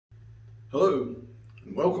Hello,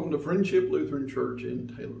 and welcome to Friendship Lutheran Church in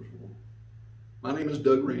Taylorsville. My name is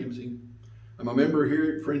Doug Ramsey. I'm a member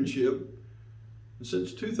here at Friendship, and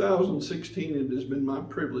since 2016 it has been my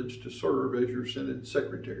privilege to serve as your Synod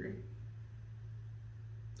Secretary.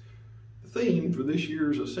 The theme for this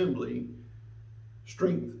year's assembly,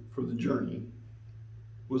 Strength for the Journey,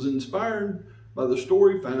 was inspired by the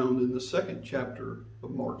story found in the second chapter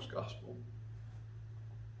of Mark's Gospel.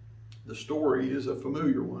 The story is a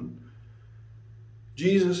familiar one.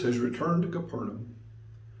 Jesus has returned to Capernaum.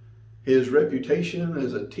 His reputation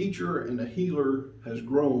as a teacher and a healer has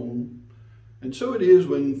grown, and so it is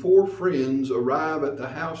when four friends arrive at the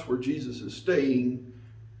house where Jesus is staying,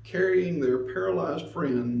 carrying their paralyzed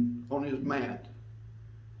friend on his mat.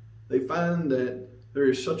 They find that there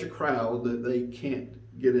is such a crowd that they can't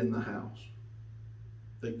get in the house.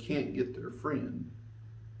 They can't get their friend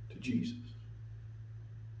to Jesus.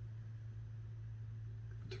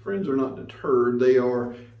 Friends are not deterred. They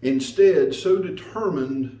are instead so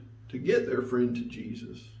determined to get their friend to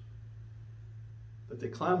Jesus that they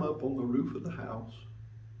climb up on the roof of the house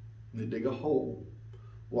and they dig a hole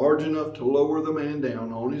large enough to lower the man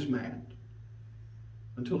down on his mat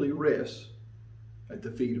until he rests at the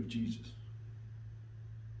feet of Jesus.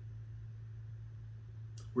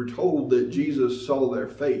 We're told that Jesus saw their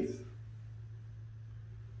faith,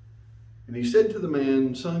 and he said to the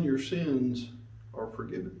man, "Son, your sins are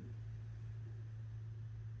forgiven."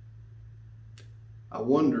 I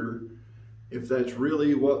wonder if that's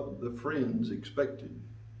really what the friends expected.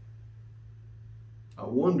 I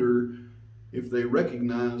wonder if they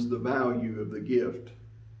recognized the value of the gift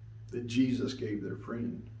that Jesus gave their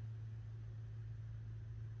friend.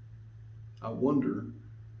 I wonder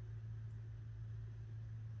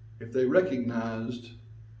if they recognized,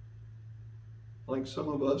 like some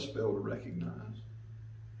of us fail to recognize,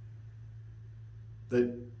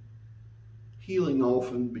 that healing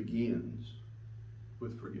often begins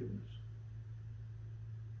with forgiveness.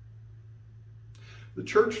 The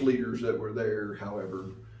church leaders that were there,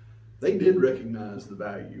 however, they did recognize the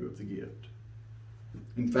value of the gift.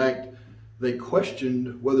 In fact, they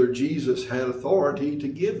questioned whether Jesus had authority to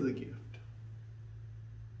give the gift.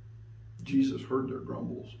 Jesus heard their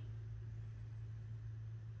grumbles.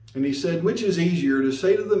 And he said, "Which is easier, to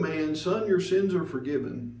say to the man, 'Son, your sins are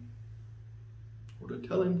forgiven,' or to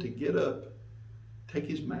tell him to get up, take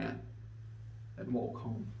his mat, and walk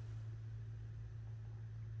home?"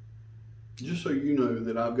 Just so you know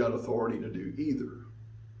that I've got authority to do either.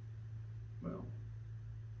 Well,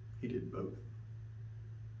 he did both.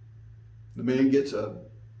 The man gets up,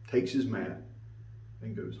 takes his mat,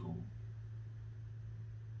 and goes home.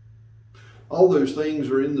 All those things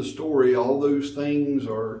are in the story. All those things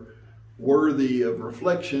are worthy of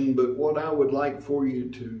reflection, but what I would like for you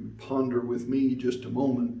to ponder with me just a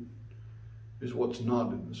moment is what's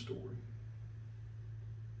not in the story.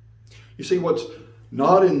 You see, what's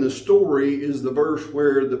not in the story is the verse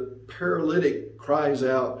where the paralytic cries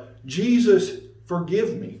out, "Jesus,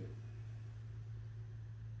 forgive me."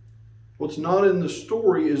 What's not in the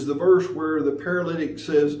story is the verse where the paralytic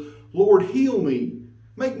says, "Lord, heal me,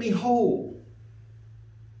 make me whole."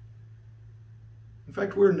 In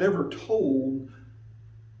fact, we're never told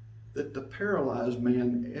that the paralyzed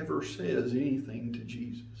man ever says anything to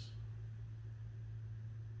Jesus.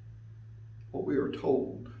 What we are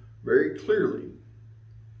told very clearly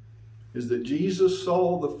is that Jesus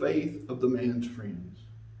saw the faith of the man's friends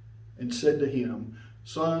and said to him,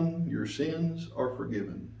 "Son, your sins are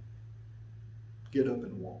forgiven. Get up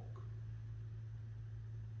and walk."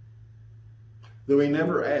 Though he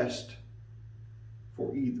never asked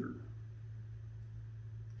for either,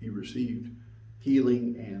 he received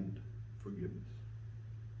healing and forgiveness.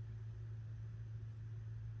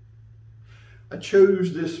 I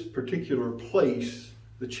chose this particular place,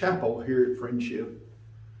 the chapel here at Friendship,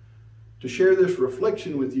 to share this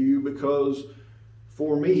reflection with you because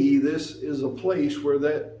for me, this is a place where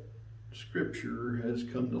that scripture has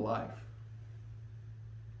come to life.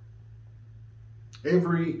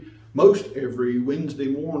 Most every Wednesday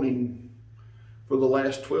morning for the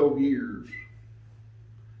last 12 years,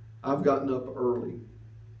 I've gotten up early.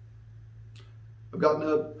 I've gotten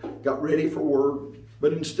up, got ready for work,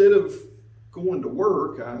 but instead of going to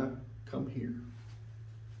work, I come here.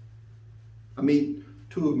 I meet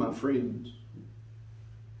two of my friends.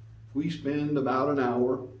 We spend about an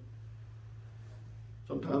hour,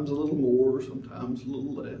 sometimes a little more, sometimes a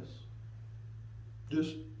little less,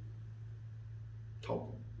 just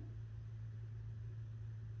talking.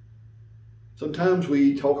 Sometimes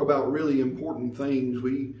we talk about really important things.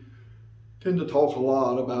 We tend to talk a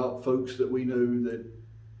lot about folks that we know that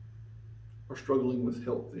are struggling with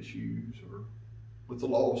health issues or with the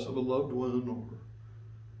loss of a loved one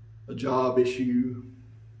or a job issue.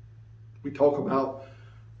 We talk about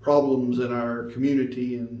problems in our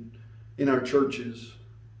community and in our churches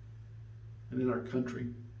and in our country.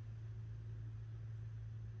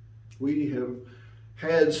 We have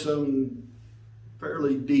had some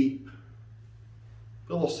fairly deep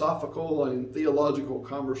philosophical and theological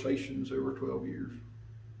conversations over 12 years.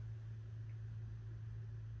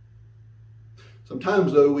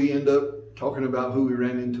 Sometimes, though, we end up talking about who we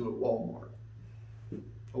ran into at Walmart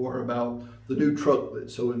or about the new truck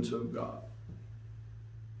that so-and-so got.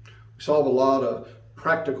 We solve a lot of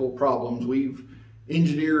practical problems. We've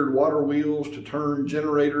engineered water wheels to turn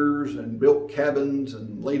generators and built cabins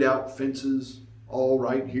and laid out fences, all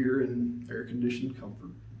right here in air-conditioned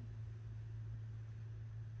comfort.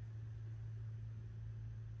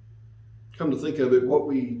 Come to think of it, what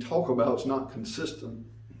we talk about is not consistent.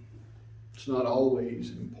 It's not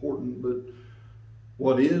always important, but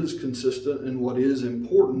what is consistent and what is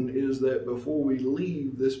important is that before we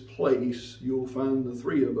leave this place, you'll find the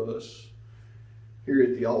three of us here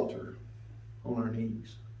at the altar on our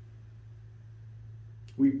knees.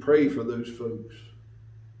 We pray for those folks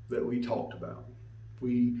that we talked about.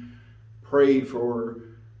 We pray for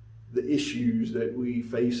the issues that we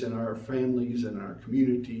face in our families and our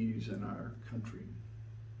communities and our country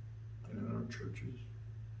and in our churches.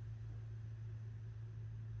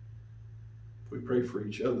 We pray for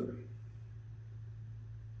each other.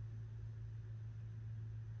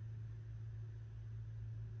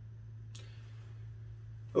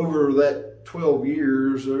 Over that 12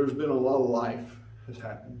 years, there's been a lot of life has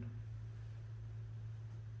happened.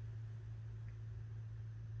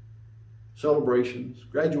 Celebrations,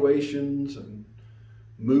 graduations, and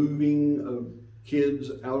moving of kids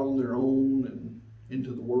out on their own and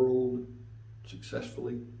into the world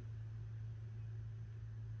successfully.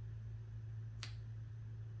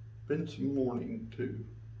 Been some mourning too.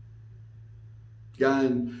 Guy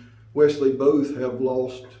and Wesley both have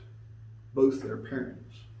lost both their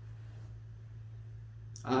parents.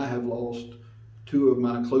 I have lost two of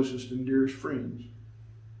my closest and dearest friends,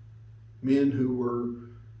 men who were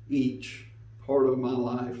each part of my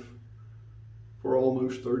life for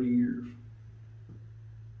almost 30 years.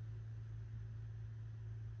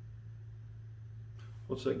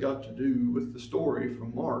 What's that got to do with the story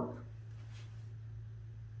from Mark?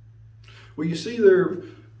 Well, you see, there have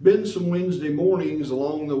been some Wednesday mornings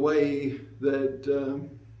along the way that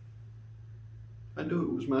I knew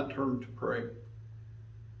it was my turn to pray.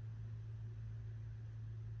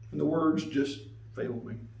 And the words just failed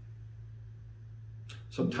me.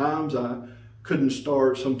 Sometimes I couldn't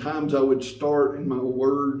start. Sometimes I would start and my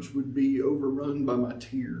words would be overrun by my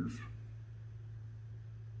tears.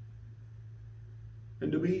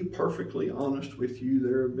 And to be perfectly honest with you,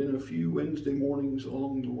 there have been a few Wednesday mornings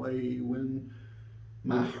along the way when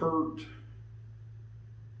my hurt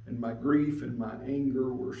and my grief and my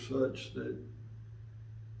anger were such that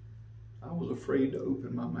I was afraid to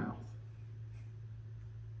open my mouth.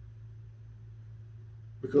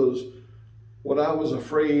 Because what I was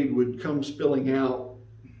afraid would come spilling out,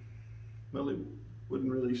 well, it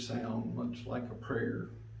wouldn't really sound much like a prayer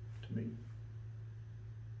to me.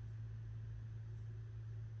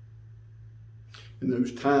 In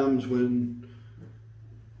those times when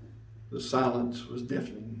the silence was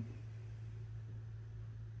deafening,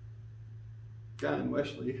 Guy and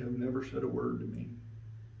Wesley have never said a word to me.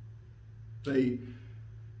 They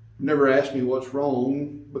never asked me what's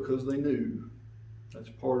wrong because they knew that's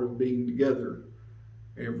part of being together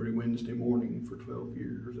every Wednesday morning for 12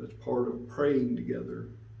 years. That's part of praying together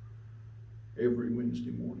every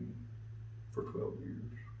Wednesday morning for 12 years.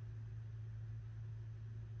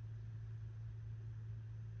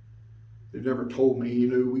 They've never told me, you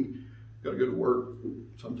know, we got to go to work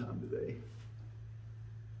sometime today.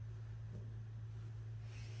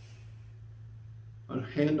 A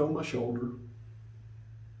hand on my shoulder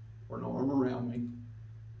or an arm around me.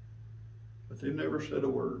 But they've never said a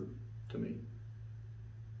word to me.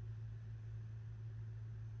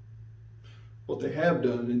 What they have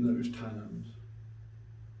done in those times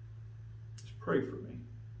is pray for me.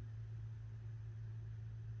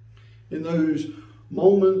 In those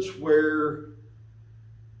moments where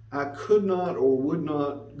I could not or would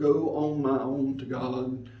not go on my own to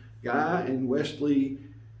God, Guy and Wesley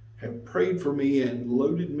have prayed for me and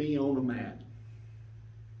loaded me on a mat.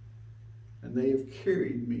 And they have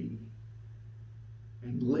carried me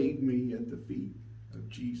and laid me at the feet of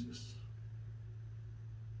Jesus.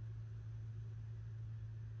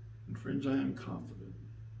 And friends, I am confident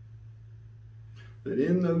that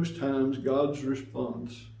in those times God's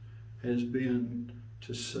response has been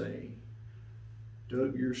to say,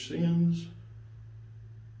 Doug, your sins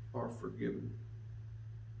are forgiven.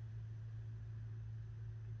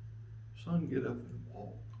 Son, get up and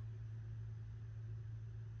walk.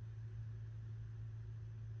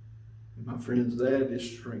 My friends, that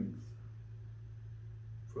is strength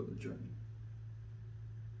for the journey.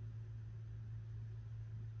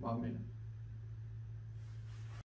 Amen.